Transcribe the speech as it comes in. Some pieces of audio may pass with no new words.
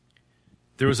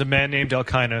There was a man named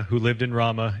Elkanah who lived in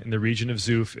Ramah in the region of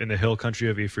Zuph in the hill country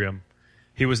of Ephraim.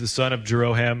 He was the son of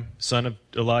Jeroham, son of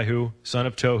Elihu, son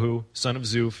of Tohu, son of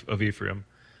Zuph of Ephraim.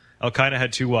 Elkanah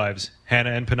had 2 wives,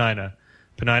 Hannah and Peninnah.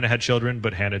 Peninnah had children,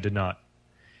 but Hannah did not.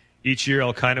 Each year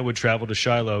Elkanah would travel to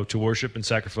Shiloh to worship and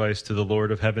sacrifice to the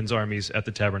Lord of heaven's armies at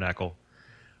the tabernacle.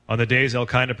 On the days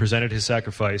Elkanah presented his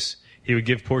sacrifice, he would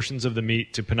give portions of the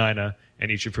meat to Peninnah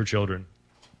and each of her children.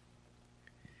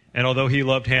 And although he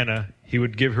loved Hannah, he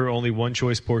would give her only one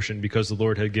choice portion because the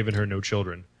Lord had given her no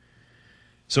children.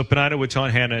 So Peninnah would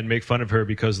taunt Hannah and make fun of her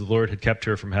because the Lord had kept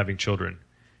her from having children.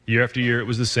 Year after year it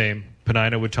was the same.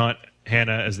 Peninnah would taunt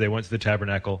Hannah as they went to the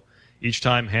tabernacle. Each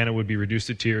time Hannah would be reduced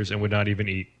to tears and would not even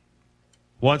eat.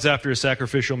 Once after a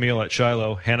sacrificial meal at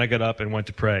Shiloh, Hannah got up and went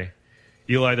to pray.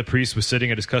 Eli the priest was sitting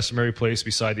at his customary place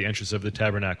beside the entrance of the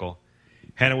tabernacle.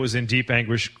 Hannah was in deep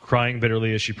anguish, crying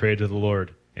bitterly as she prayed to the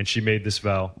Lord, and she made this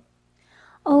vow.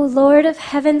 O Lord of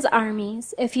heaven's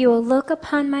armies, if you will look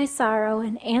upon my sorrow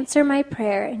and answer my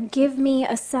prayer and give me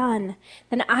a son,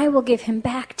 then I will give him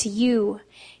back to you.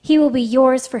 He will be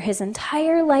yours for his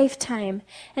entire lifetime,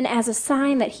 and as a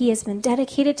sign that he has been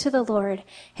dedicated to the Lord,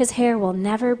 his hair will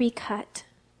never be cut.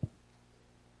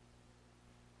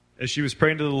 As she was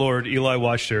praying to the Lord, Eli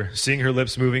watched her. Seeing her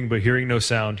lips moving but hearing no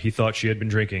sound, he thought she had been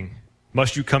drinking.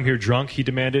 Must you come here drunk? He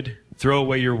demanded. Throw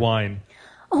away your wine.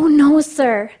 Oh, no,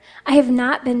 sir. I have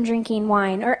not been drinking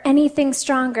wine or anything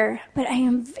stronger, but I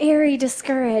am very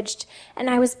discouraged, and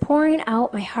I was pouring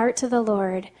out my heart to the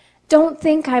Lord. Don't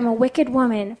think I'm a wicked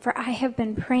woman, for I have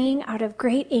been praying out of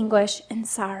great anguish and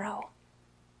sorrow.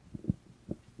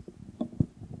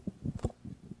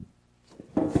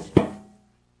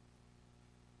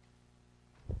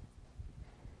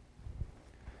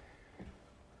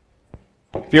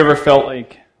 Have you ever felt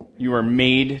like you were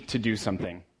made to do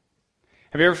something?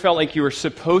 Have you ever felt like you were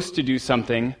supposed to do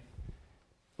something?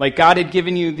 Like God had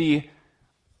given you the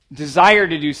desire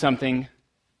to do something,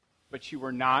 but you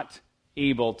were not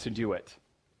able to do it?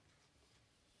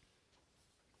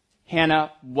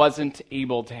 Hannah wasn't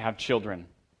able to have children.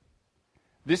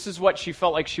 This is what she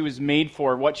felt like she was made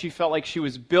for, what she felt like she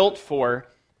was built for,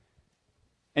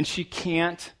 and she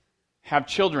can't have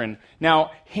children.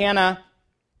 Now, Hannah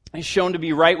is shown to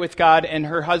be right with God, and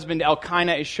her husband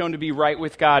Elkanah is shown to be right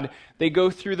with God. They go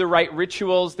through the right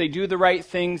rituals, they do the right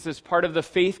things as part of the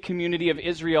faith community of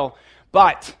Israel,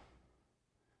 but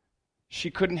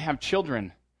she couldn't have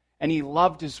children, and he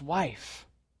loved his wife.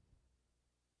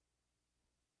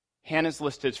 Hannah's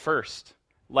listed first,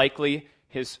 likely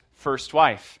his first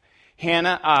wife.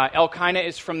 Elkanah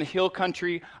is from the hill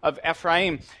country of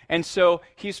Ephraim, and so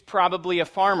he's probably a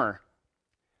farmer.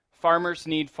 Farmers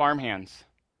need farmhands.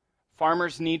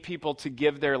 Farmers need people to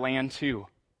give their land to.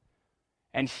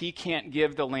 And he can't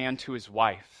give the land to his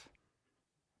wife.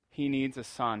 He needs a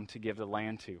son to give the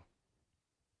land to.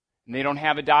 And they don't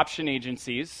have adoption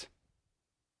agencies,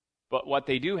 but what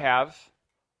they do have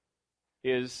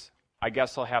is, I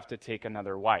guess I'll have to take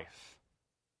another wife.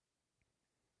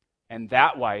 And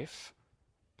that wife,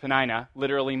 Peninnah,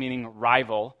 literally meaning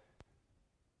rival,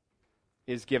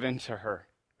 is given to her,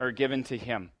 or given to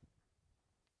him.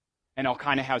 And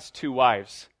Elkanah has 2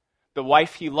 wives. The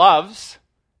wife he loves,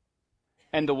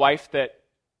 and the wife that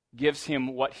gives him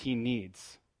what he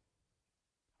needs.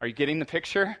 Are you getting the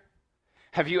picture?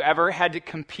 Have you ever had to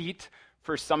compete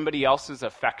for somebody else's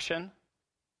affection?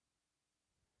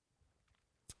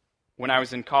 When I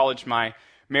was in college, my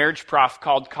marriage prof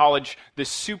called college the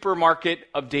supermarket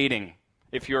of dating.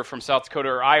 If you're from South Dakota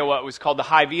or Iowa, it was called the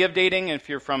Hy-Vee of dating. And if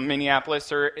you're from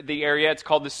Minneapolis or the area, it's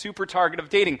called the super target of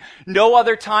dating. No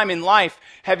other time in life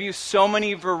have you so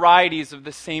many varieties of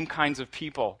the same kinds of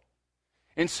people.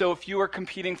 And so if you are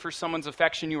competing for someone's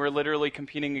affection, you are literally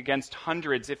competing against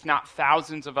hundreds, if not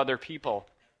thousands of other people.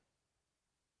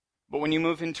 But when you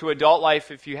move into adult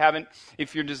life, if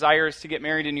your desire is to get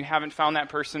married and you haven't found that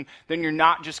person, then you're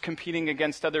not just competing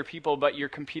against other people, but you're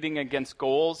competing against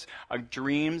goals,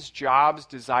 dreams, jobs,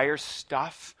 desires,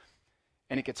 stuff,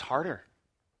 and it gets harder.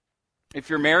 If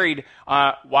you're married,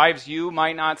 wives, you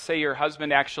might not say your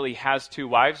husband actually has 2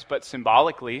 wives, but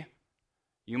symbolically,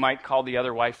 you might call the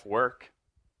other wife work,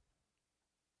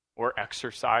 or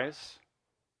exercise,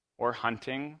 or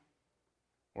hunting,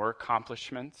 or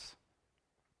accomplishments,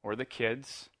 or the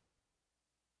kids.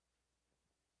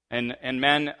 And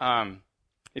men,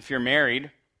 if you're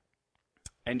married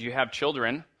and you have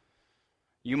children,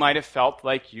 you might have felt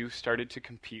like you started to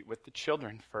compete with the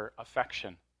children for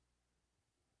affection.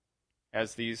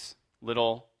 As these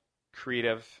little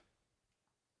creative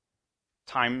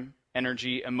time,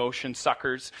 energy, emotion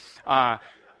suckers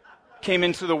came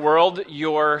into the world,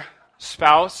 your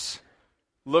spouse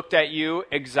looked at you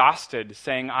exhausted,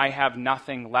 saying, I have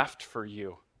nothing left for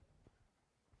you.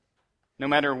 No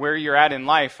matter where you're at in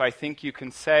life, I think you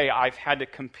can say, I've had to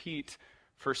compete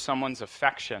for someone's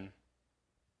affection.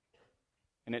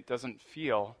 And it doesn't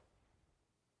feel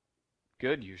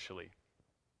good usually.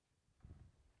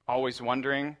 Always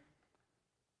wondering,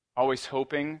 always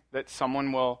hoping that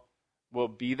someone will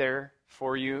be there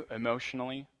for you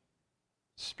emotionally,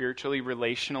 spiritually,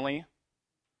 relationally.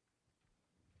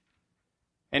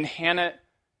 And Hannah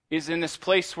is in this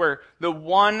place where the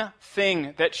one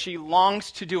thing that she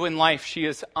longs to do in life, she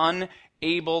is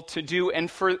unable to do. And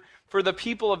for the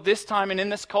people of this time and in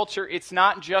this culture, it's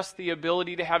not just the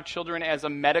ability to have children as a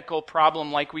medical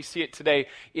problem like we see it today.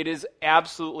 It is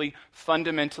absolutely,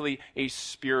 fundamentally a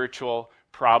spiritual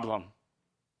problem.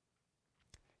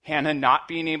 Hannah not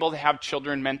being able to have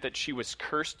children meant that she was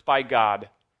cursed by God.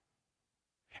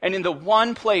 And in the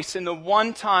one place, in the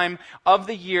one time of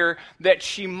the year that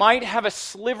she might have a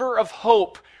sliver of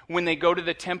hope when they go to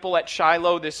the temple at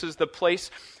Shiloh, this is the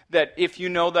place that, if you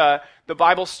know the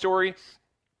Bible story,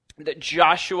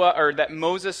 that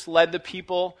Moses led the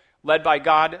people, led by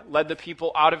God, led the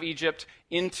people out of Egypt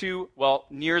into,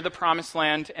 near the promised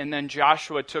land, and then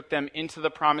Joshua took them into the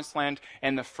promised land,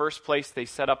 and the first place they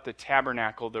set up the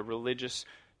tabernacle, the religious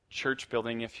church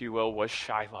building, if you will, was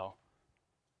Shiloh.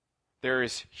 There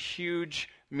is huge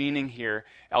meaning here.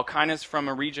 Elkanah's from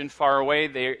a region far away.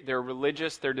 They're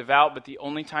religious, they're devout, but the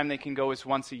only time they can go is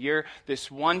once a year.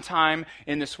 This one time,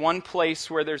 in this one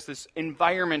place where there's this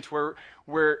environment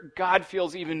where God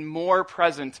feels even more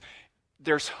present,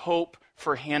 there's hope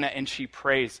for Hannah, and she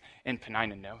prays, and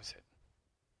Peninnah knows it.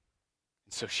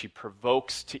 And so she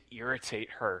provokes to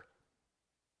irritate her,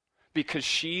 because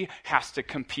she has to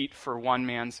compete for one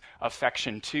man's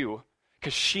affection too,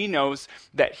 because she knows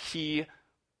that he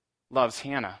loves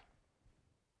Hannah.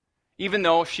 Even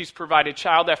though she's provided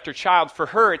child after child, for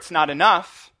her it's not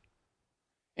enough.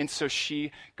 And so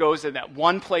she goes in that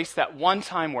one place, that one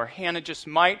time where Hannah just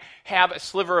might have a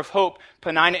sliver of hope.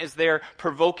 Peninnah is there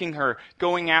provoking her,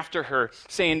 going after her,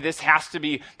 saying, this has to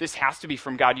be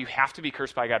from God. You have to be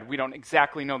cursed by God. We don't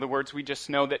exactly know the words. We just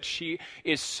know that she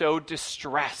is so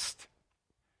distressed.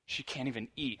 She can't even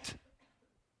eat.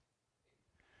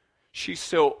 She's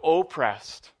so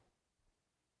oppressed.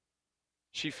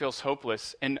 She feels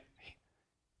hopeless. And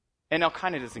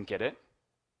Elkanah doesn't get it.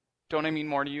 Don't I mean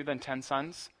more to you than 10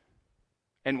 sons?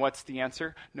 And what's the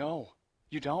answer? No,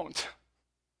 you don't.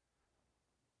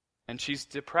 And she's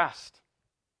depressed.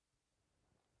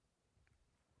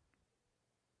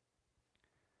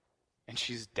 And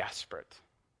she's desperate.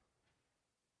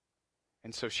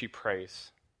 And so she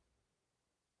prays.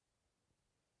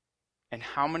 And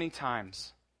how many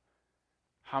times,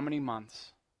 how many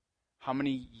months, how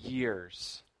many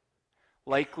years,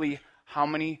 likely how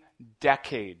many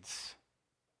decades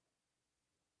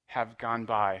have gone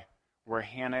by where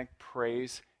Hannah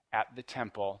prays at the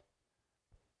temple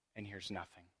and hears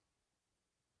nothing?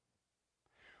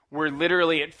 Where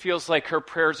literally it feels like her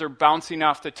prayers are bouncing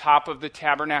off the top of the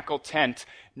tabernacle tent.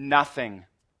 Nothing.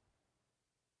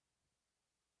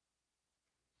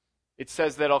 It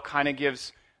says that Elkanah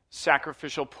gives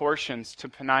sacrificial portions to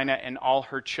Peninnah and all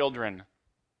her children.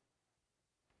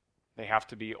 They have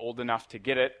to be old enough to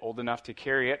get it, old enough to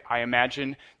carry it. I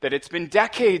imagine that it's been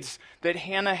decades that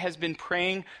Hannah has been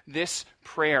praying this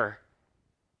prayer.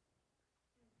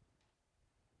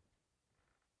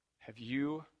 Have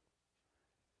you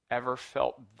ever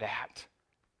felt that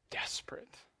desperate?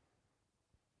 It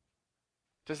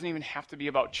doesn't even have to be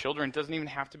about children. It doesn't even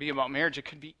have to be about marriage. It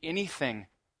could be anything.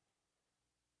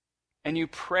 And you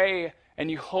pray and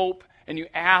you hope and you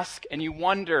ask and you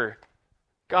wonder,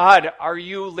 God, are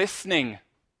you listening?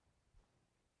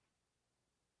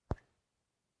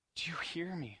 Do you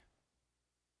hear me?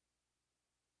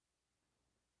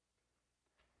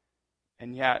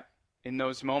 And yet, in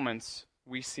those moments,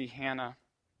 we see Hannah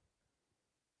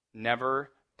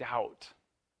never doubt.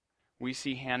 We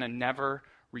see Hannah never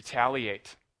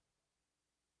retaliate,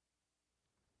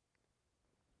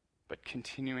 but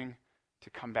continuing to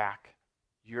come back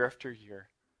year after year,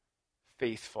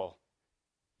 faithful,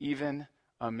 even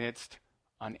amidst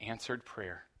unanswered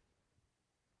prayer.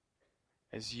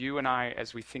 As you and I,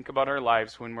 as we think about our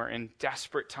lives when we're in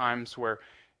desperate times where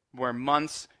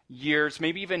months, years,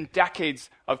 maybe even decades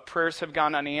of prayers have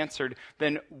gone unanswered,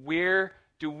 then where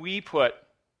do we put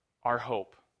our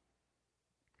hope?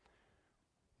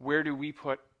 Where do we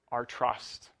put our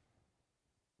trust?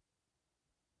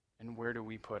 And where do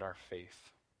we put our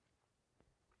faith?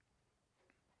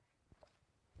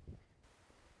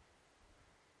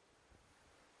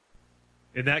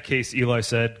 In that case, Eli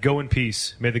said, "Go in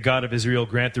peace. May the God of Israel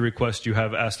grant the request you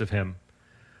have asked of him."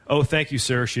 "Oh, thank you,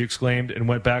 sir," she exclaimed, and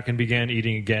went back and began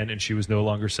eating again, and she was no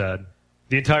longer sad.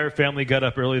 The entire family got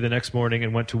up early the next morning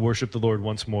and went to worship the Lord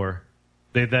once more.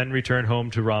 They then returned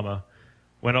home to Ramah.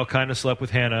 When Elkanah slept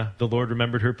with Hannah, the Lord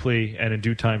remembered her plea, and in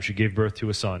due time she gave birth to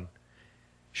a son.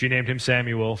 She named him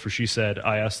Samuel, for she said,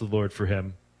 "I asked the Lord for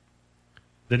him."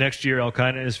 The next year,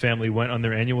 Elkanah and his family went on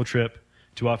their annual trip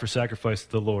to offer sacrifice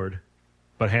to the Lord.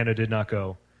 But Hannah did not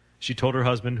go. She told her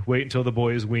husband, "Wait until the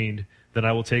boy is weaned, then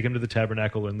I will take him to the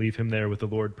tabernacle and leave him there with the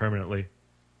Lord permanently."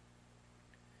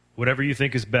 "Whatever you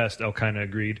think is best," Elkanah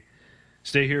agreed.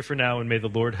 "Stay here for now, and may the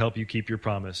Lord help you keep your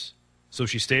promise." So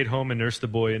she stayed home and nursed the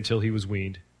boy until he was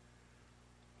weaned.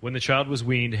 When the child was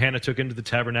weaned, Hannah took him to the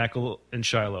tabernacle in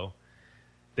Shiloh.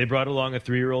 They brought along a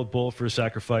 3-year-old bull for a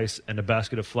sacrifice and a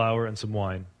basket of flour and some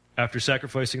wine. After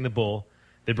sacrificing the bull,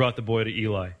 they brought the boy to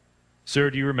Eli. "Sir,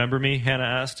 do you remember me?" Hannah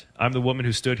asked. "I'm the woman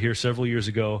who stood here several years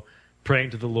ago,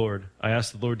 praying to the Lord. I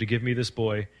asked the Lord to give me this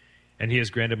boy, and he has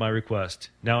granted my request.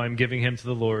 Now I am giving him to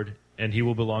the Lord, and he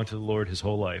will belong to the Lord his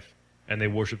whole life." And they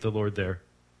worshiped the Lord there.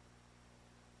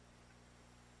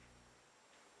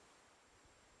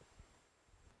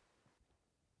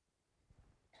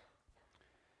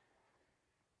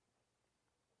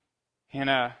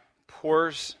 Hannah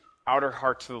pours out her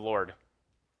heart to the Lord.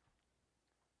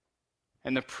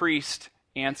 And the priest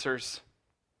answers,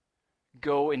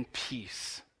 "Go in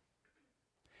peace.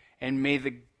 And may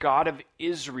the God of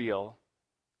Israel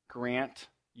grant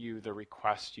you the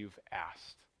request you've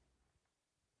asked."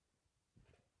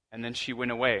 And then she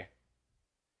went away.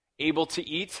 Able to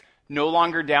eat, no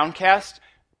longer downcast.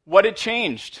 What had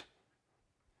changed?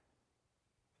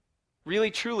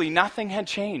 Really, truly, nothing had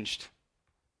changed.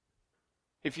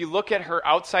 If you look at her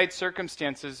outside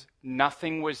circumstances,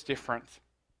 nothing was different.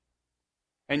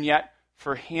 And yet,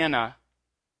 for Hannah,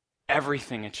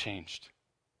 everything had changed.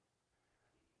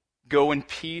 Go in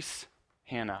peace,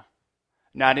 Hannah.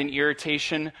 Not in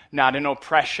irritation, not in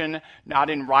oppression,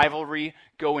 not in rivalry.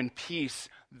 Go in peace.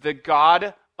 The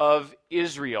God of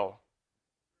Israel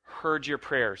heard your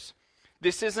prayers.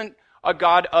 This isn't a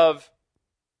God of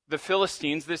the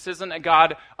Philistines. This isn't a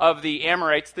God of the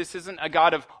Amorites. This isn't a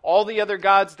God of all the other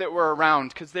gods that were around,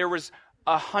 because there was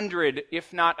 100,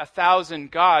 if not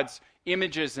 1,000 gods,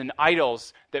 images and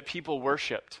idols that people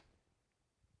worshipped.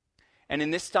 And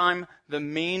in this time, the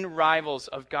main rivals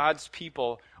of God's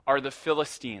people are the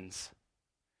Philistines.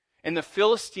 And the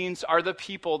Philistines are the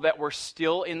people that were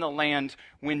still in the land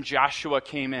when Joshua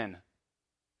came in.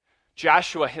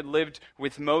 Joshua had lived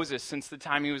with Moses since the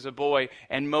time he was a boy,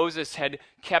 and Moses had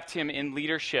kept him in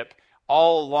leadership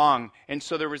all along. And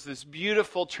so there was this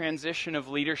beautiful transition of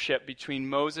leadership between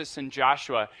Moses and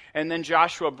Joshua. And then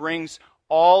Joshua brings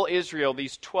all Israel,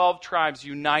 these 12 tribes,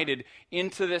 united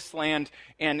into this land,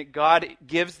 and God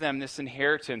gives them this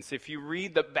inheritance. If you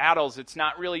read the battles, it's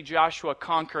not really Joshua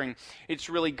conquering, it's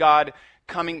really God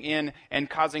coming in and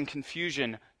causing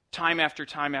confusion time after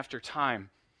time after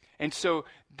time. And so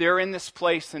they're in this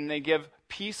place, and they give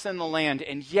peace in the land,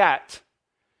 and yet,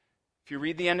 if you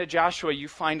read the end of Joshua, you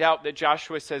find out that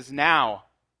Joshua says, "Now,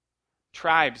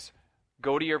 tribes,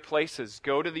 go to your places,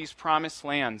 go to these promised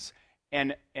lands,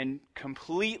 and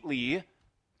completely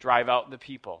drive out the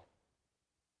people."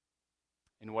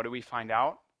 And what do we find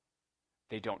out?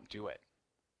 They don't do it.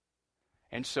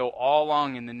 And so all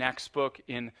along in the next book,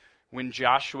 when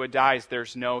Joshua dies,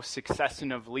 there's no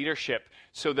succession of leadership.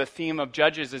 So the theme of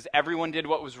Judges is everyone did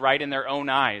what was right in their own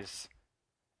eyes.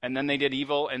 And then they did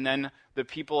evil, and then the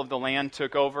people of the land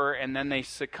took over, and then they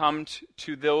succumbed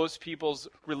to those people's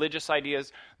religious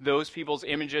ideas, those people's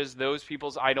images, those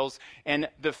people's idols. And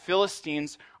the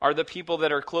Philistines are the people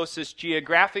that are closest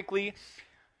geographically,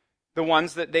 the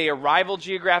ones that they rival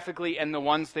geographically, and the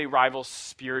ones they rival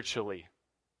spiritually.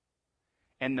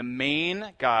 And the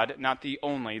main God, not the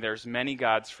only, there's many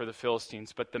gods for the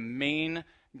Philistines, but the main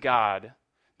God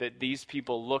that these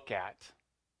people look at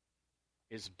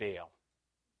is Baal.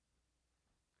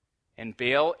 And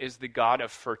Baal is the god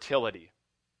of fertility.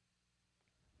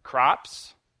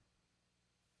 Crops,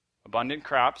 abundant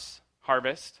crops,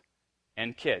 harvest,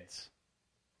 and kids.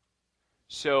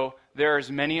 So there is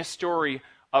many a story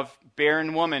of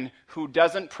barren woman who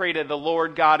doesn't pray to the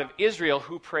Lord God of Israel,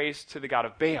 who prays to the God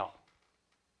of Baal,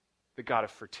 the God of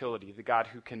fertility, the God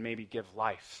who can maybe give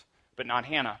life, but not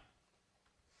Hannah.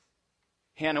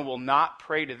 Hannah will not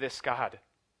pray to this God.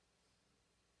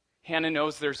 Hannah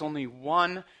knows there's only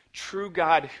one true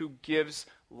God who gives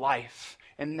life.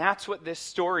 And that's what this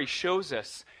story shows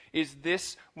us, is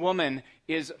this woman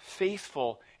is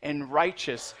faithful and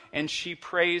righteous, and she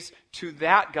prays to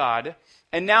that God.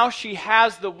 And now she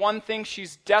has the one thing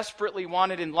she's desperately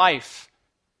wanted in life.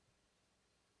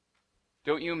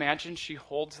 Don't you imagine she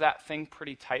holds that thing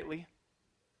pretty tightly?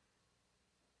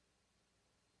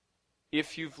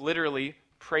 If you've literally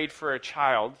prayed for a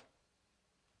child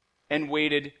and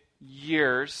waited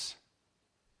years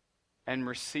and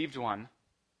received one,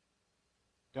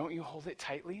 don't you hold it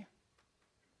tightly?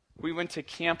 We went to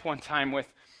camp one time with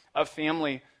a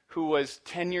family who was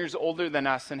 10 years older than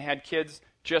us and had kids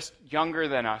just younger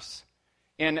than us.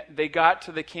 And they got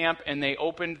to the camp and they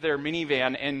opened their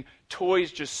minivan and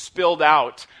toys just spilled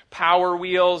out. Power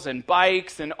wheels and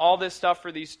bikes and all this stuff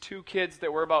for these two kids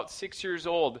that were about 6 years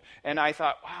old. And I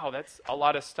thought, wow, that's a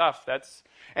lot of stuff.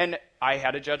 And I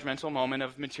had a judgmental moment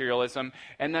of materialism.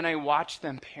 And then I watched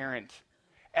them parent,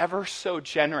 ever so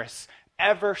generous,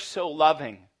 ever so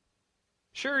loving.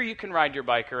 Sure, you can ride your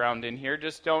bike around in here.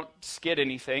 Just don't skid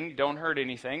anything. Don't hurt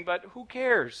anything. But who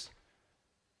cares?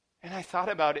 And I thought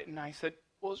about it and I said,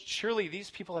 well, surely these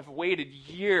people have waited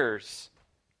years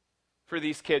for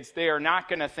these kids. They are not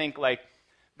going to think like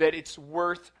that it's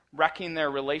worth wrecking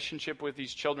their relationship with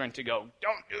these children to go,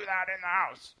 don't do that in the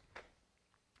house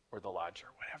or the lodge or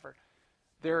whatever.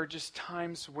 There are just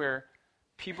times where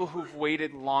people who've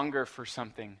waited longer for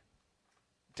something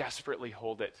desperately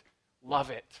hold it, love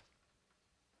it,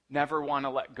 never want to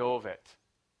let go of it.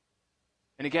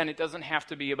 And again, it doesn't have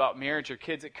to be about marriage or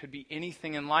kids. It could be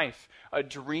anything in life, a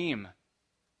dream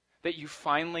that you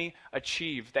finally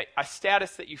achieve, that a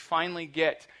status that you finally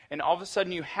get, and all of a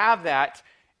sudden you have that,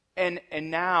 and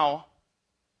now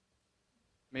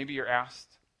maybe you're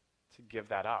asked to give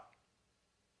that up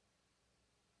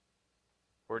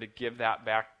or to give that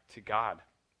back to God.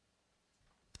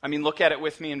 I mean, look at it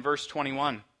with me in verse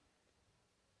 21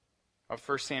 of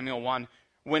 1 Samuel 1.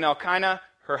 When Elkanah,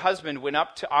 her husband, went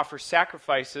up to offer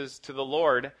sacrifices to the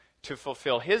Lord to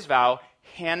fulfill his vow,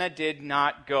 Hannah did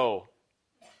not go.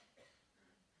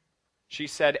 She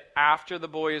said, after the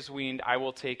boy is weaned, I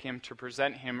will take him to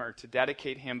present him or to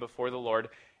dedicate him before the Lord,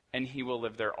 and he will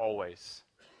live there always.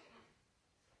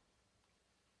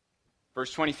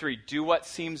 Verse 23, do what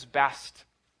seems best.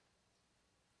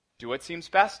 Do what seems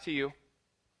best to you.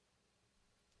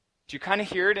 Do you kind of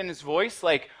hear it in his voice?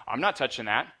 Like, I'm not touching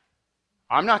that.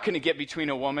 I'm not going to get between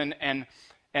a woman and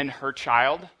her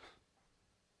child.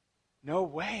 No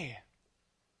way.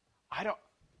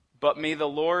 But may the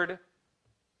Lord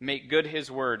make good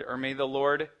his word, or may the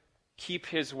Lord keep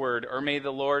his word, or may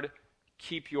the Lord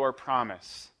keep your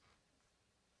promise.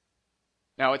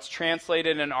 Now, it's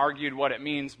translated and argued what it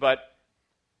means, but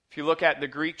if you look at the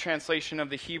Greek translation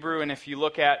of the Hebrew, and if you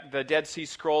look at the Dead Sea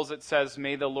Scrolls, it says,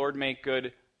 may the Lord make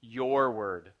good your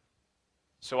word.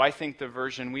 So I think the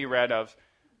version we read of,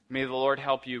 may the Lord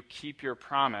help you keep your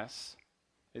promise,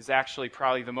 is actually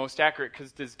probably the most accurate,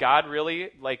 because does God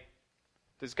really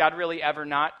ever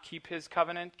not keep his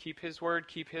covenant, keep his word,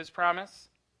 keep his promise?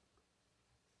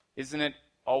 Isn't it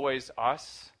always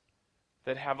us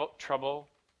that have trouble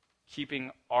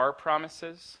keeping our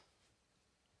promises?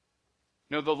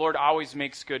 No, the Lord always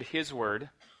makes good his word.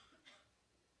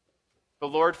 The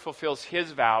Lord fulfills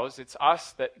his vows. It's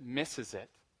us that misses it.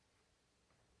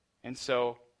 And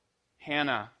so,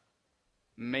 Hannah,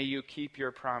 may you keep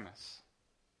your promise.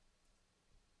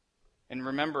 And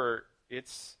remember,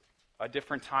 it's a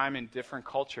different time and different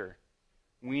culture.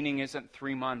 Weaning isn't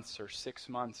 3 months or 6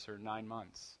 months or 9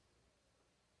 months.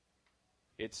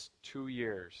 It's 2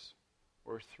 years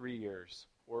or 3 years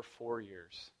or 4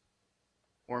 years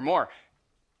or more.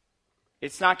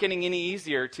 It's not getting any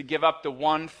easier to give up the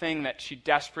one thing that she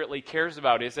desperately cares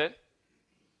about, is it?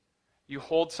 You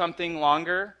hold something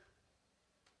longer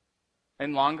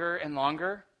and longer and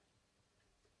longer,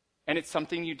 and it's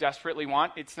something you desperately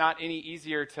want. It's not any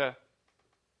easier to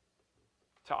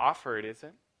offer it, is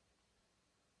it?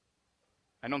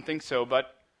 I don't think so,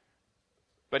 but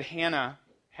Hannah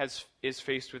is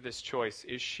faced with this choice.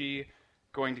 Is she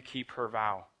going to keep her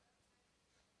vow?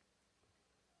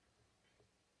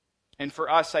 And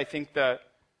for us, I think the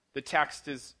text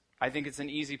is, I think it's an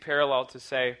easy parallel to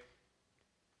say,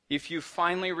 if you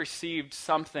finally received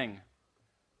something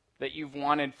that you've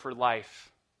wanted for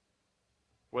life,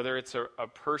 whether it's a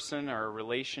person or a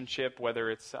relationship,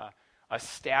 whether it's a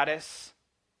status,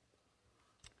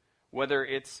 whether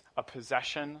it's a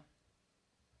possession,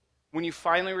 when you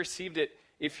finally received it,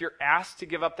 if you're asked to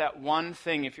give up that one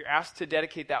thing, if you're asked to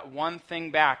dedicate that one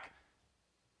thing back,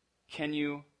 can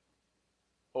you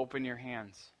open your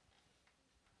hands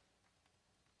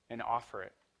and offer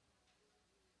it?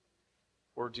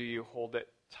 or do you hold it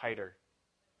tighter?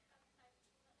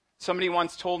 Somebody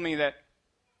once told me that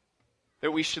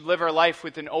we should live our life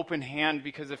with an open hand,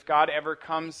 because if God ever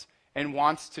comes and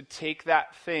wants to take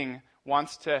that thing,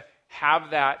 wants to have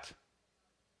that,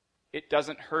 it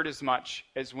doesn't hurt as much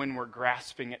as when we're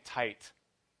grasping it tight.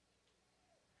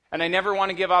 And I never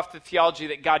want to give off the theology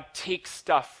that God takes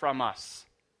stuff from us.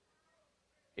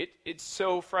 It's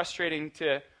so frustrating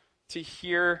to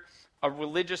hear a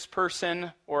religious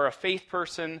person or a faith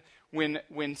person when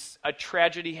a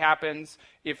tragedy happens,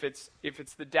 if it's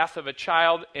the death of a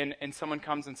child, and someone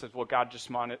comes and says, well, God just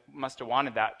must have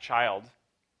wanted that child.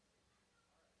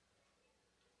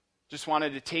 Just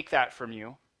wanted to take that from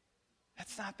you.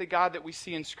 That's not the God that we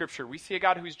see in Scripture. We see a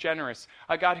God who's generous,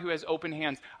 a God who has open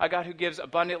hands, a God who gives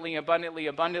abundantly, abundantly,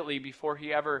 abundantly before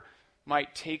he ever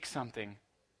might take something.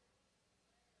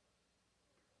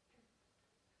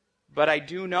 But I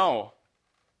do know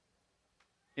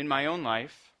in my own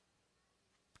life,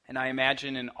 and I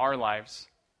imagine in our lives,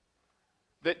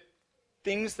 that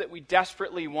things that we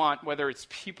desperately want, whether it's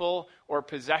people or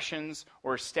possessions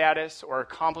or status or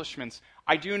accomplishments,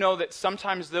 I do know that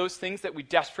sometimes those things that we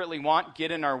desperately want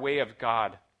get in our way of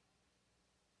God.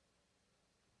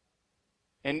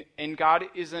 And God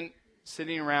isn't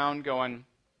sitting around going,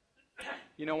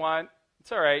 you know what,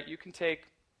 it's all right, you can take,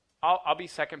 I'll be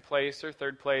second place or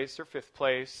third place or fifth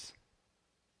place.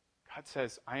 God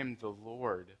says, I am the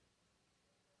Lord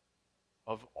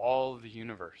of all the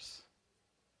universe.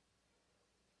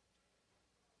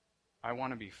 I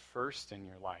want to be first in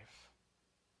your life.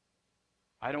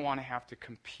 I don't want to have to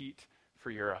compete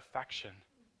for your affection.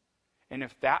 And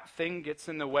if that thing gets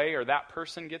in the way, or that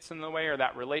person gets in the way, or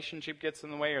that relationship gets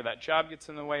in the way, or that job gets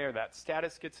in the way, or that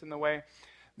status gets in the way,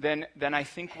 then I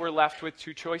think we're left with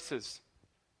two choices.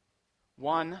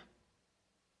 One,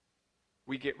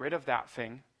 we get rid of that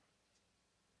thing.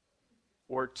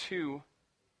 Or two,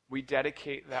 we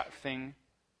dedicate that thing,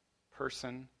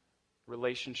 person,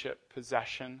 relationship,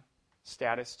 possession,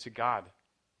 status to God.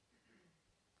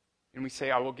 And we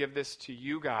say, I will give this to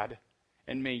you, God,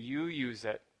 and may you use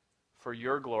it for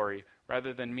your glory,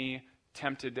 rather than me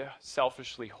tempted to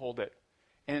selfishly hold it.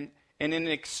 And in an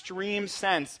extreme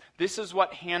sense, this is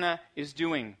what Hannah is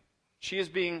doing. She is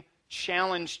being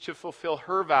challenged to fulfill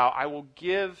her vow. I will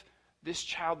give this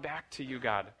child back to you,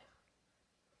 God.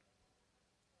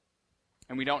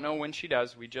 And we don't know when she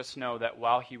does. We just know that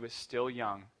while he was still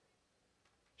young,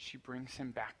 she brings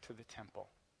him back to the temple.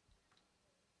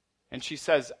 And she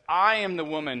says, I am the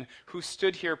woman who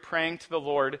stood here praying to the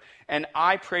Lord, and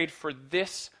I prayed for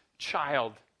this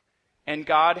child, and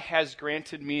God has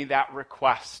granted me that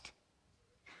request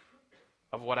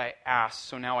of what I asked.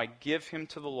 So now I give him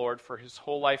to the Lord, for his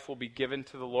whole life will be given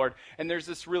to the Lord. And there's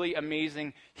this really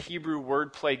amazing Hebrew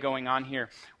wordplay going on here,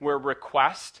 where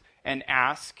request and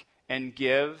ask and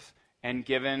give and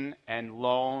given and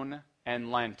loan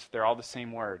and lent, they're all the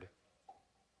same word.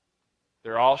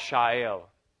 They're all sha'el.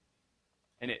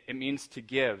 And it means to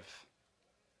give,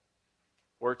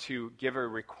 or to give a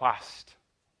request,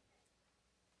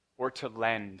 or to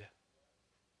lend,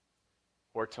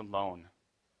 or to loan.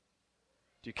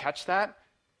 Do you catch that?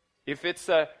 If it's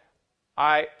the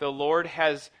Lord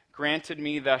has granted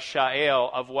me the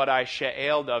sha'el of what I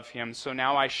sha'eled of him, so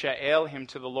now I sha'el him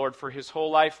to the Lord, for his whole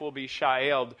life will be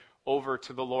sha'eled over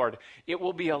to the Lord. It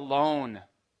will be a loan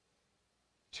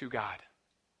to God.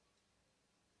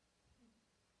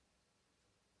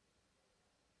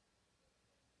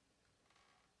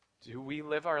 Do we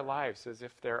live our lives as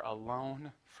if they're a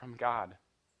loan from God?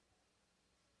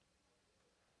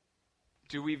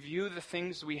 Do we view the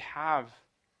things we have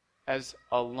as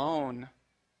a loan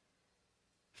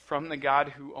from the God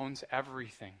who owns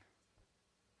everything?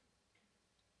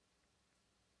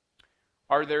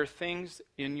 Are there things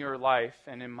in your life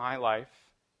and in my life,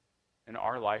 in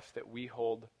our life, that we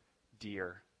hold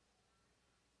dear?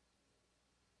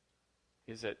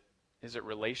 Is it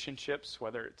relationships,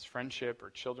 whether it's friendship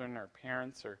or children or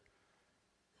parents or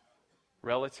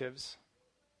relatives?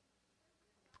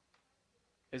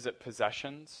 Is it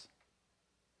possessions?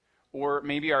 Or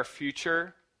maybe our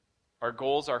future, our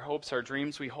goals, our hopes, our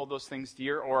dreams, we hold those things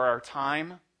dear, or our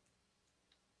time,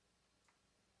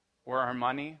 or our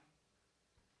money,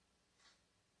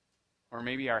 or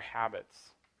maybe our habits.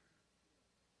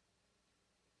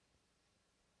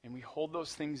 And we hold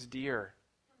those things dear.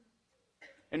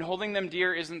 And holding them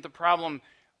dear isn't the problem.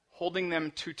 Holding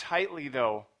them too tightly,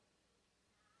 though,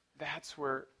 that's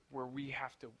where we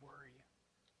have to worry.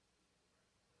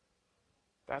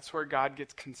 That's where God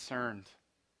gets concerned.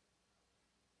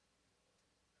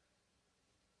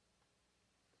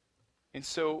 And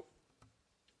so,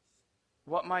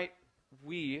 what might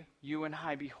you and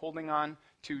I, be holding on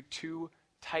to too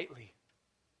tightly?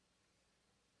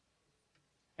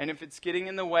 And if it's getting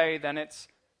in the way, then it's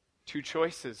two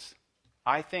choices.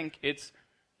 I think it's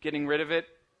getting rid of it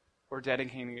or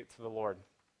dedicating it to the Lord.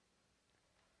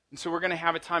 And so we're going to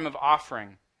have a time of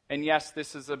offering. And yes,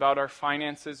 this is about our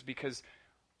finances, because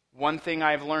one thing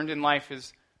I've learned in life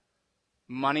is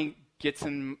money gets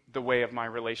in the way of my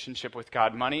relationship with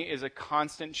God. Money is a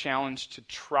constant challenge to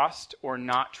trust or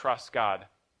not trust God.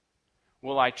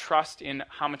 Will I trust in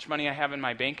how much money I have in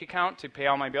my bank account to pay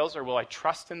all my bills, or will I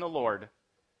trust in the Lord?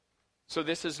 So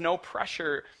this is no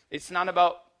pressure. It's not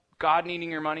about God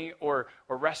needing your money or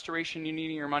restoration you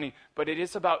needing your money, but it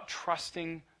is about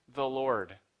trusting the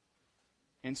Lord.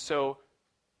 And so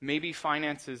maybe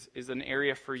finances is an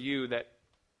area for you that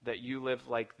you live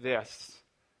like this,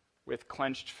 with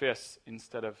clenched fists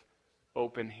instead of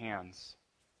open hands.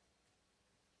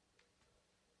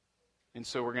 And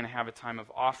so we're going to have a time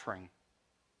of offering,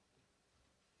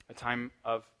 a time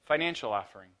of financial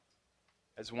offering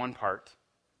as one part.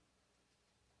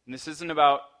 And this isn't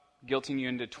about guilting you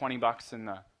into $20 in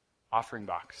the offering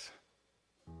box.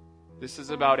 This is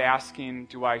about asking,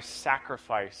 do I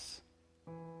sacrifice,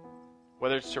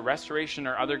 whether it's to restoration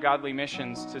or other godly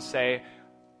missions, to say,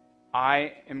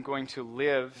 I am going to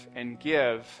live and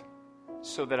give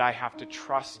so that I have to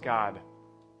trust God.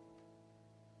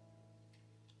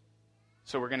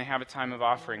 So we're going to have a time of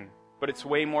offering, but it's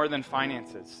way more than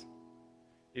finances.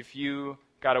 If you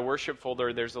got a worship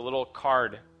folder, there's a little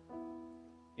card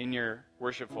in your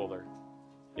worship folder.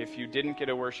 If you didn't get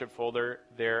a worship folder,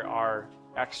 there are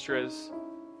extras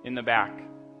in the back.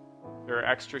 There are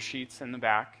extra sheets in the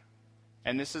back.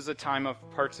 And this is a time of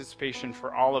participation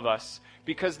for all of us,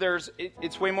 because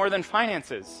it's way more than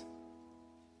finances.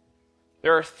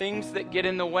 There are things that get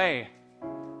in the way.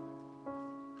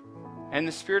 And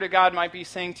the Spirit of God might be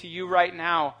saying to you right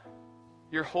now,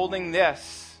 you're holding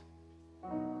this,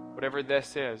 whatever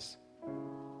this is,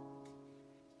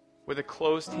 with a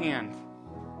closed hand.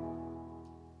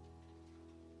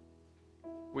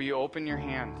 Will you open your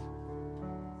hand?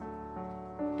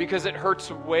 Because it hurts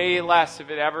way less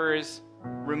if it ever is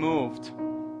removed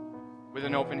with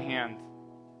an open hand.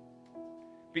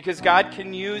 Because God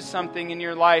can use something in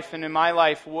your life and in my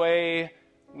life way,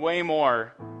 way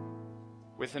more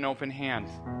with an open hand.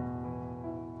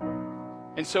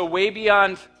 And so way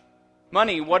beyond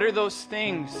money, what are those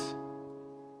things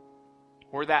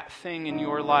or that thing in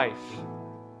your life?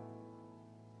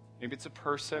 Maybe it's a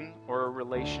person or a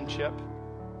relationship.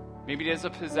 Maybe it is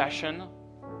a possession.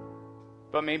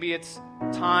 But maybe it's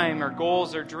time or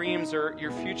goals or dreams or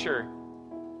your future.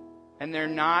 And they're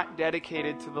not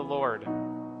dedicated to the Lord.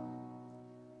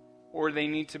 Or they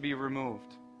need to be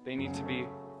removed. They need to be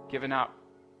given up.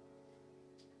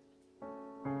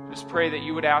 Just pray that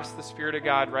you would ask the Spirit of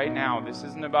God right now. This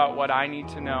isn't about what I need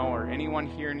to know or anyone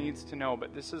here needs to know,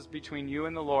 but this is between you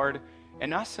and the Lord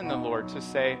and us and the Lord to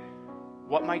say,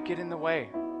 what might get in the way?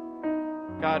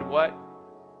 God, what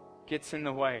gets in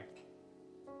the way?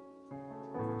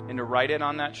 And to write it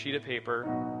on that sheet of paper,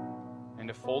 and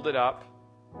to fold it up,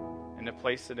 and to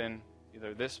place it in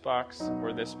either this box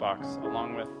or this box,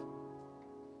 along with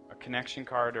a connection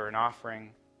card or an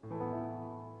offering.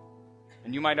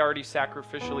 And you might already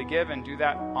sacrificially give and do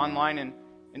that online,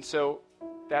 and so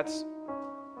that's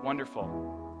wonderful.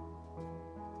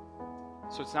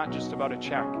 So it's not just about a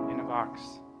check in a box,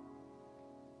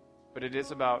 but it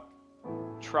is about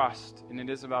trust, and it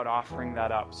is about offering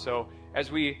that up. So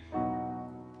as we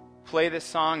play this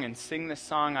song and sing this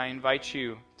song, I invite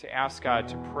you to ask God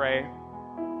to pray,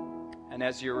 and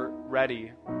as you're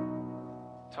ready,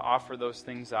 to offer those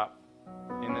things up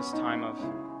in this time of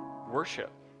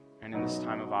worship and in this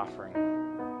time of offering.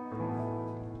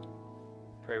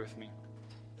 Pray with me.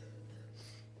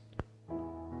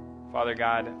 Father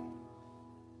God,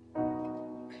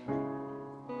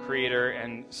 Creator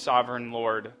and Sovereign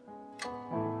Lord,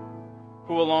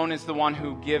 who alone is the one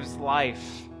who gives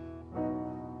life,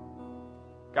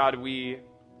 God, at least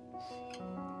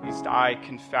I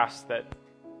confess that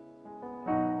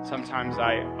sometimes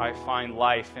I find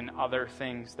life in other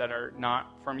things that are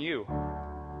not from you.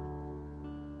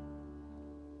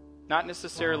 Not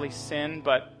necessarily sin,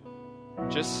 but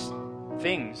just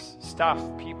things, stuff,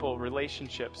 people,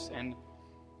 relationships, and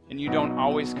you don't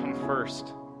always come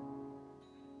first.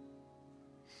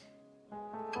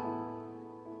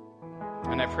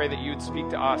 And I pray that you would speak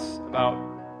to us about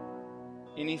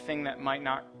anything that might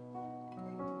not,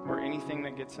 or anything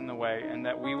that gets in the way, and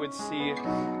that we would see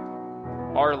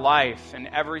our life and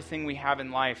everything we have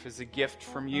in life as a gift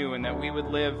from you, and that we would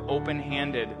live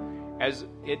open-handed as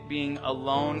it being a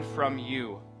loan from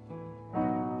you.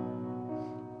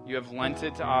 You have lent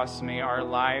it to us. May our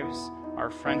lives, our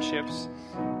friendships,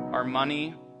 our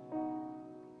money,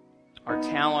 our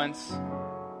talents,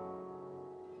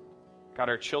 God,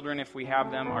 our children, if we have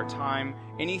them, our time,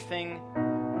 anything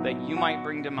that you might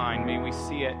bring to mind, may we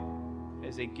see it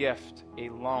as a gift, a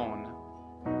loan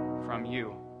from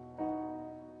you.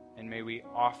 And may we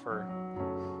offer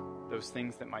those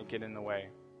things that might get in the way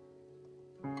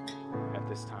at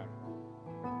this time.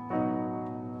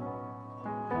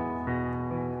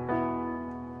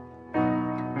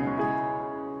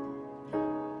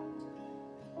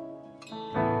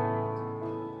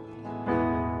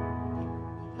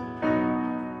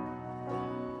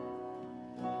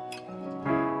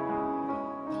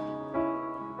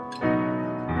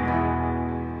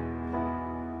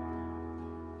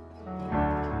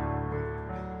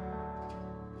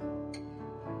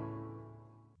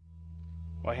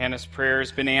 Well, Hannah's prayer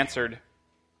has been answered.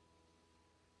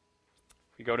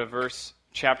 We go to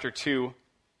chapter 2.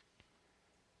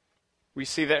 We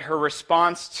see that her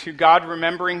response to God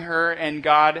remembering her and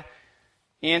God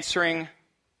answering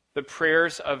the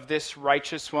prayers of this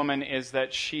righteous woman is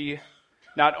that she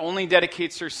not only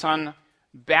dedicates her son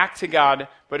back to God,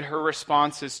 but her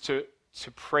response is to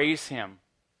praise him.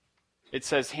 It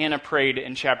says Hannah prayed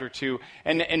in chapter 2,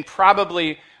 and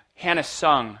probably Hannah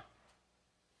sung.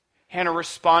 Hannah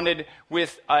responded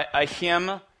with a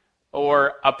hymn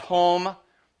or a poem.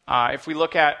 If we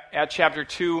look at chapter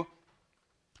 2,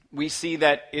 we see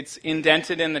that it's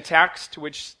indented in the text,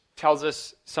 which tells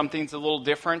us something's a little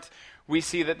different. We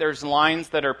see that there's lines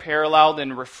that are paralleled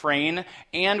in refrain,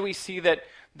 and we see that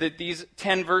these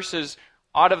 10 verses,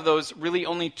 out of those, really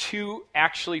only 2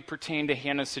 actually pertain to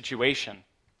Hannah's situation.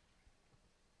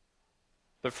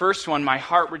 The first one, my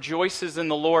heart rejoices in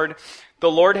the Lord. The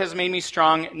Lord has made me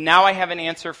strong. Now I have an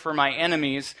answer for my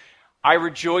enemies. I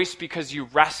rejoice because you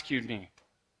rescued me.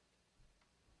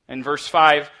 In verse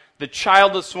 5, the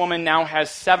childless woman now has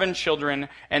 7 children,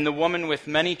 and the woman with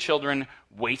many children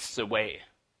wastes away.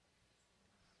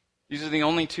 These are the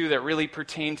only 2 that really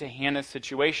pertain to Hannah's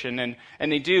situation,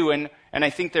 and they do, and I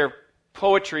think they're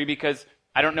poetry because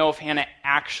I don't know if Hannah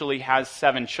actually has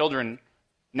 7 children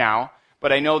now,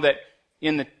 but I know that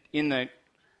in the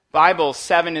Bible,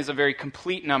 7 is a very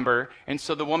complete number, and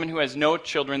so the woman who has no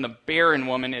children, the barren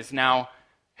woman,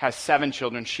 has 7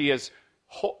 children. She is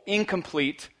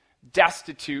incomplete,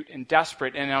 destitute, and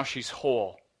desperate, and now she's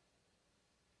whole.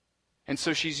 And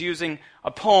so she's using a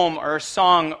poem or a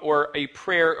song or a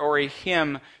prayer or a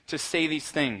hymn to say these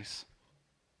things.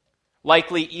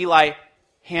 Likely Eli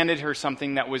handed her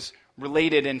something that was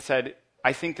related and said,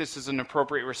 I think this is an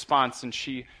appropriate response, and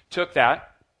she took that.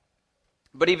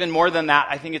 But even more than that,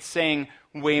 I think it's saying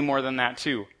way more than that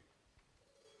too.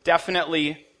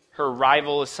 Definitely, her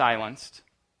rival is silenced.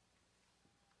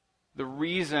 The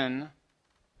reason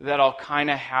that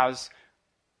Elkanah has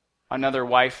another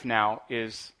wife now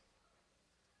is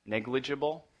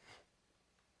negligible.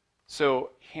 So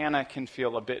Hannah can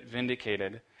feel a bit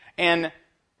vindicated. And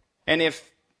if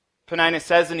Peninnah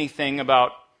says anything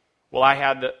about, well, I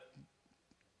had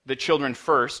the children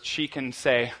first, she can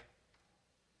say,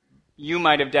 you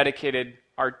might have dedicated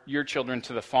your children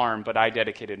to the farm, but I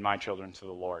dedicated my children to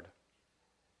the Lord.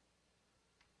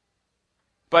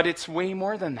 But it's way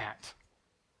more than that.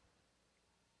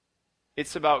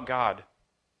 It's about God.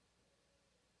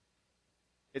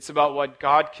 It's about what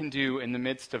God can do in the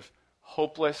midst of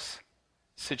hopeless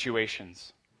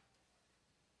situations.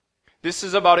 This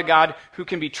is about a God who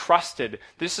can be trusted.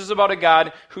 This is about a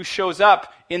God who shows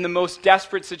up in the most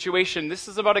desperate situation. This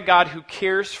is about a God who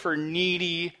cares for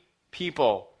needy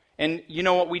people. And you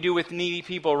know what we do with needy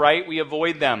people, right? We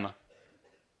avoid them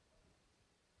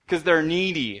because they're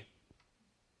needy.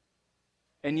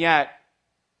 And yet,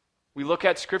 we look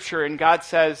at Scripture and God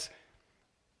says,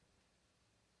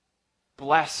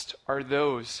 blessed are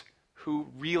those who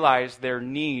realize their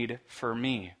need for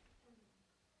me.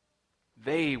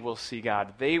 They will see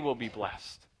God. They will be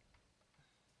blessed.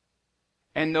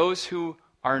 And those who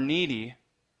are needy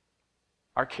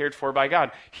are cared for by God.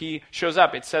 He shows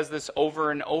up. It says this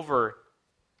over and over.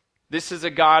 This is a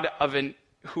God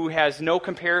who has no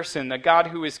comparison, a God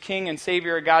who is King and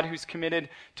Savior, a God who's committed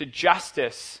to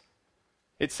justice.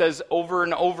 It says over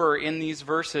and over in these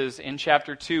verses in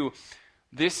chapter 2,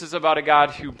 this is about a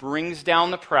God who brings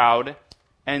down the proud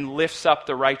and lifts up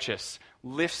the righteous,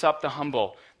 lifts up the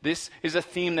humble. This is a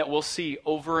theme that we'll see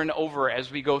over and over as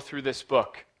we go through this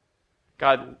book.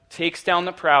 God takes down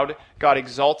the proud, God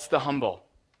exalts the humble.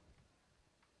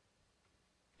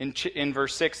 In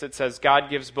verse 6 it says,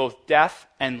 God gives both death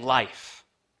and life.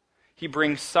 He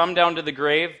brings some down to the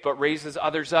grave, but raises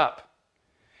others up.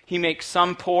 He makes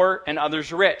some poor and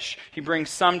others rich. He brings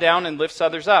some down and lifts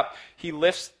others up. He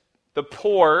lifts the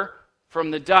poor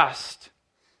from the dust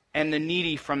and the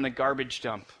needy from the garbage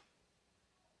dump.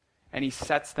 And he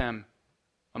sets them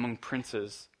among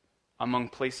princes, among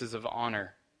places of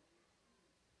honor.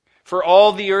 For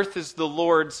all the earth is the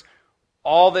Lord's,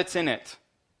 all that's in it,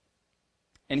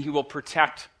 and he will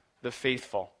protect the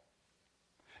faithful.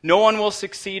 No one will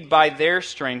succeed by their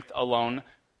strength alone.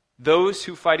 Those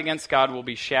who fight against God will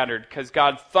be shattered, because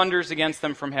God thunders against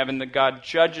them from heaven, that God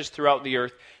judges throughout the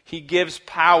earth. He gives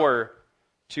power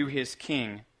to his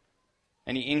king,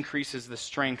 and he increases the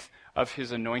strength of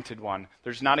his anointed one.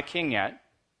 There's not a king yet,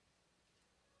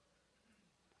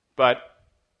 but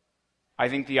I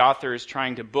think the author is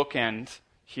trying to bookend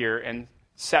here and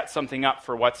set something up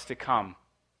for what's to come.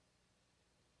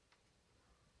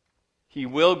 He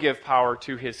will give power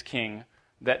to his king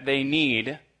that they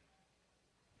need,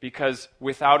 because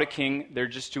without a king, they're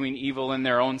just doing evil in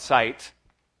their own sight.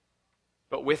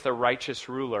 But with a righteous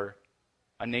ruler,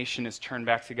 a nation is turned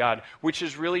back to God, which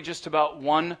is really just about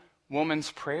one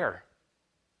woman's prayer.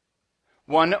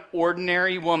 One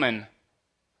ordinary woman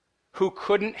who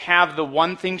couldn't have the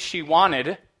one thing she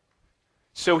wanted,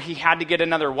 so he had to get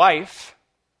another wife.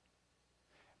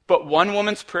 But one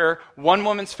woman's prayer, one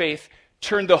woman's faith,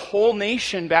 turned the whole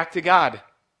nation back to God.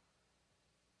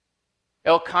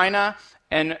 Elkanah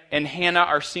and Hannah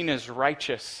are seen as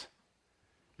righteous.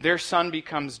 Their son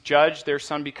becomes judge, their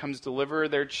son becomes deliverer,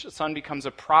 their son becomes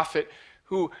a prophet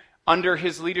who, under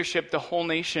his leadership, the whole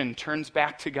nation turns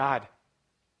back to God.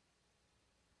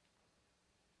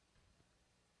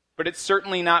 But it's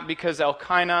certainly not because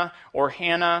Elkanah or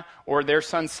Hannah or their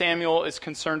son Samuel is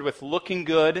concerned with looking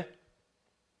good.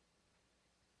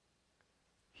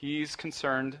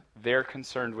 They're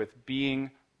concerned with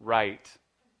being right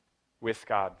with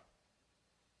God.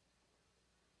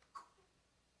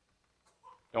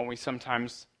 Don't we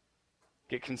sometimes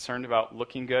get concerned about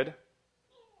looking good?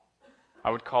 I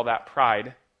would call that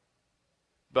pride.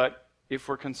 But if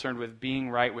we're concerned with being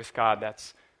right with God,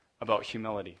 that's about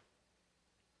humility.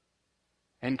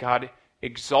 And God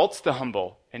exalts the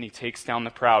humble, and he takes down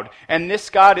the proud. And this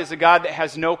God is a God that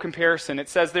has no comparison. It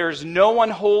says there is no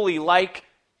one holy like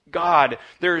God.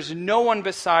 There is no one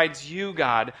besides you,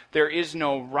 God. There is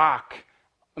no rock,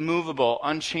 immovable,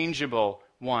 unchangeable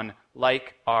one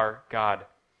like our God.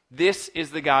 This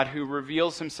is the God who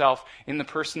reveals himself in the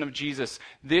person of Jesus.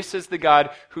 This is the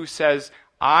God who says,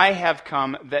 I have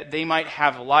come that they might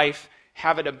have life,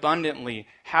 have it abundantly,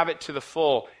 have it to the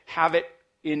full, have it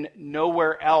in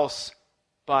nowhere else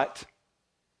but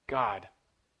God.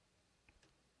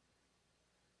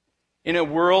 In a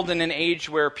world and an age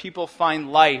where people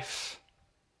find life,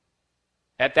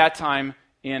 at that time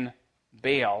in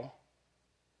Baal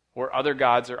or other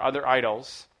gods or other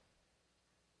idols,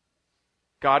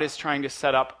 God is trying to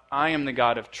set up, I am the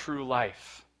God of true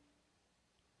life.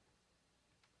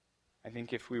 I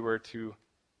think if we were to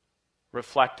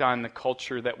reflect on the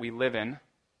culture that we live in,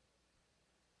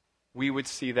 we would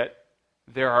see that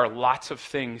there are lots of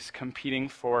things competing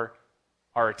for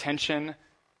our attention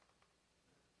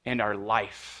and our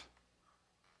life.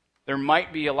 There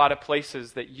might be a lot of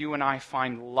places that you and I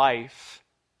find life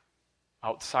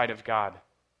outside of God.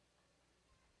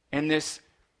 And this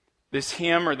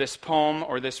hymn or this poem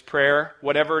or this prayer,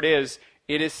 whatever it is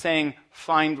saying,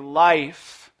 find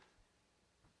life,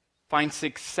 find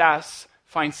success,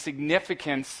 find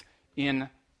significance in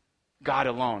God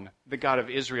alone, the God of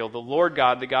Israel, the Lord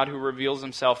God, the God who reveals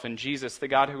himself in Jesus, the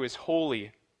God who is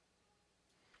holy,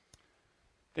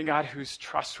 the God who's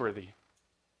trustworthy,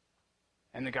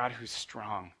 and the God who's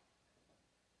strong.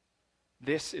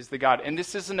 This is the God. And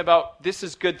this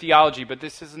is good theology, but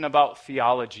this isn't about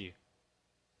theology.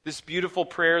 This beautiful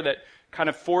prayer that kind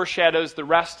of foreshadows the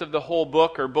rest of the whole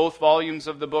book or both volumes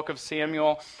of the book of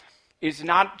Samuel is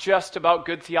not just about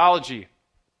good theology.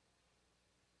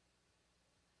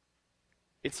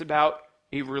 It's about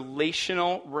a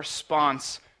relational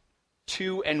response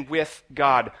to and with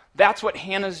God. That's what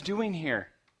Hannah's doing here.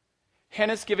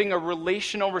 Hannah's giving a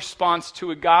relational response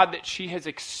to a God that she has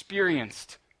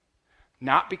experienced,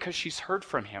 not because she's heard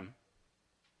from him,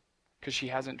 because she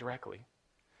hasn't directly.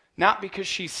 Not because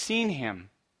she's seen him,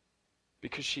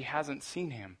 because she hasn't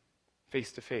seen him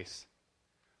face to face,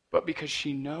 but because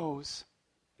she knows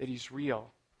that he's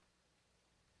real.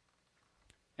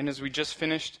 And as we just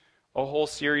finished a whole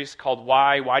series called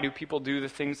Why do people do the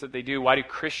things that they do? Why do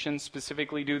Christians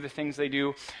specifically do the things they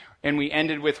do? And we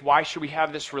ended with, why should we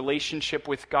have this relationship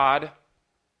with God?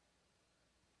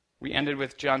 We ended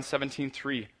with John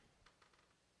 17:3.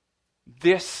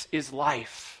 This is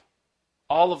life,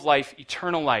 all of life,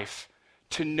 eternal life,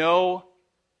 to know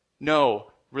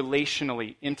know,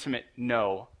 relationally intimate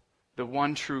know the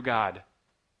one true God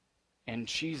and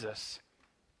Jesus,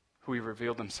 who he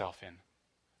revealed himself in.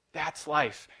 That's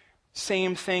life.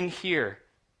 Same thing here.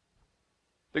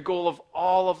 The goal of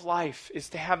all of life is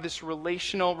to have this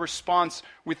relational response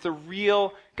with the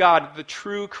real God, the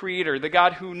true Creator, the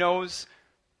God who knows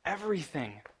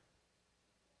everything.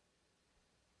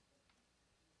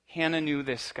 Hannah knew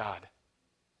this God.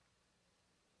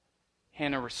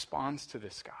 Hannah responds to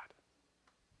this God.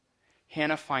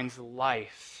 Hannah finds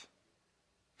life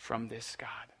from this God.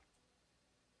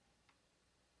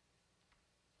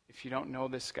 If you don't know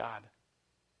this God,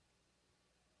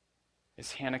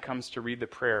 as Hannah comes to read the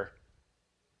prayer,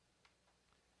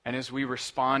 and as we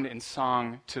respond in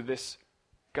song to this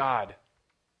God,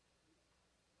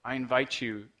 I invite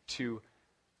you to,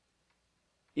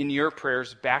 in your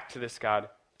prayers back to this God,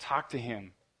 talk to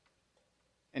him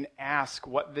and ask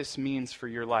what this means for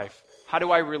your life. How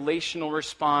do I relationally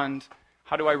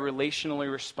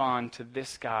respond to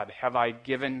this God? Have I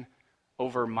given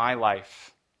over my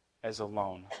life as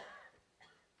alone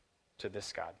to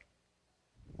this God?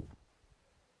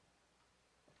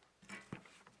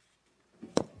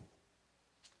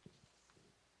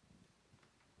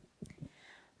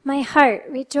 My heart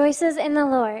rejoices in the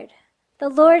Lord. The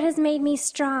Lord has made me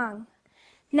strong.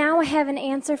 Now I have an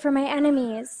answer for my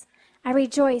enemies. I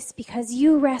rejoice because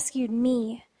you rescued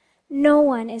me. No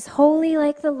one is holy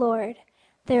like the Lord.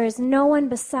 There is no one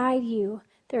beside you.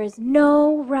 There is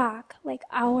no rock like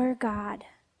our God.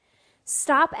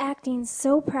 Stop acting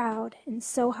so proud and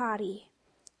so haughty.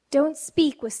 Don't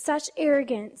speak with such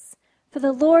arrogance, for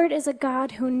the Lord is a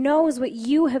God who knows what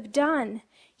you have done.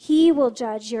 He will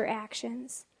judge your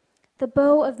actions. The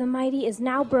bow of the mighty is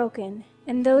now broken,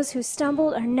 and those who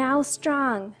stumbled are now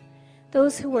strong.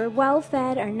 Those who were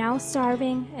well-fed are now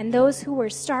starving, and those who were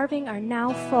starving are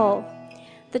now full.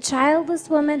 The childless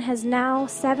woman has now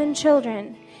 7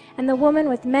 children, and the woman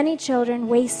with many children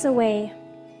wastes away.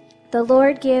 The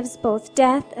Lord gives both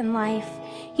death and life.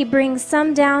 He brings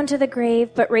some down to the grave,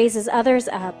 but raises others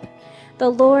up. The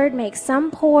Lord makes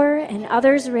some poor and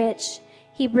others rich.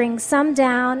 He brings some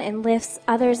down and lifts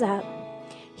others up.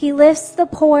 He lifts the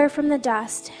poor from the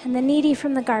dust and the needy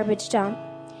from the garbage dump.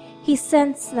 He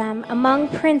sets them among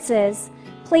princes,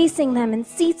 placing them in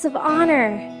seats of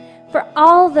honor. For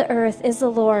all the earth is the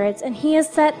Lord's, and he has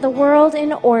set the world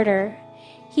in order.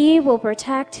 He will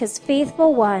protect his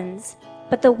faithful ones,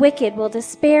 but the wicked will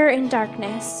despair in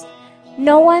darkness.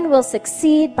 No one will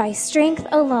succeed by strength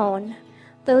alone.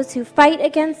 Those who fight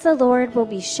against the Lord will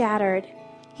be shattered.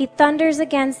 He thunders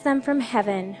against them from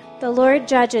heaven. The Lord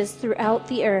judges throughout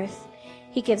the earth.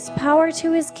 He gives power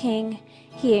to his king.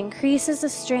 He increases the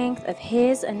strength of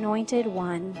his anointed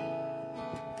one.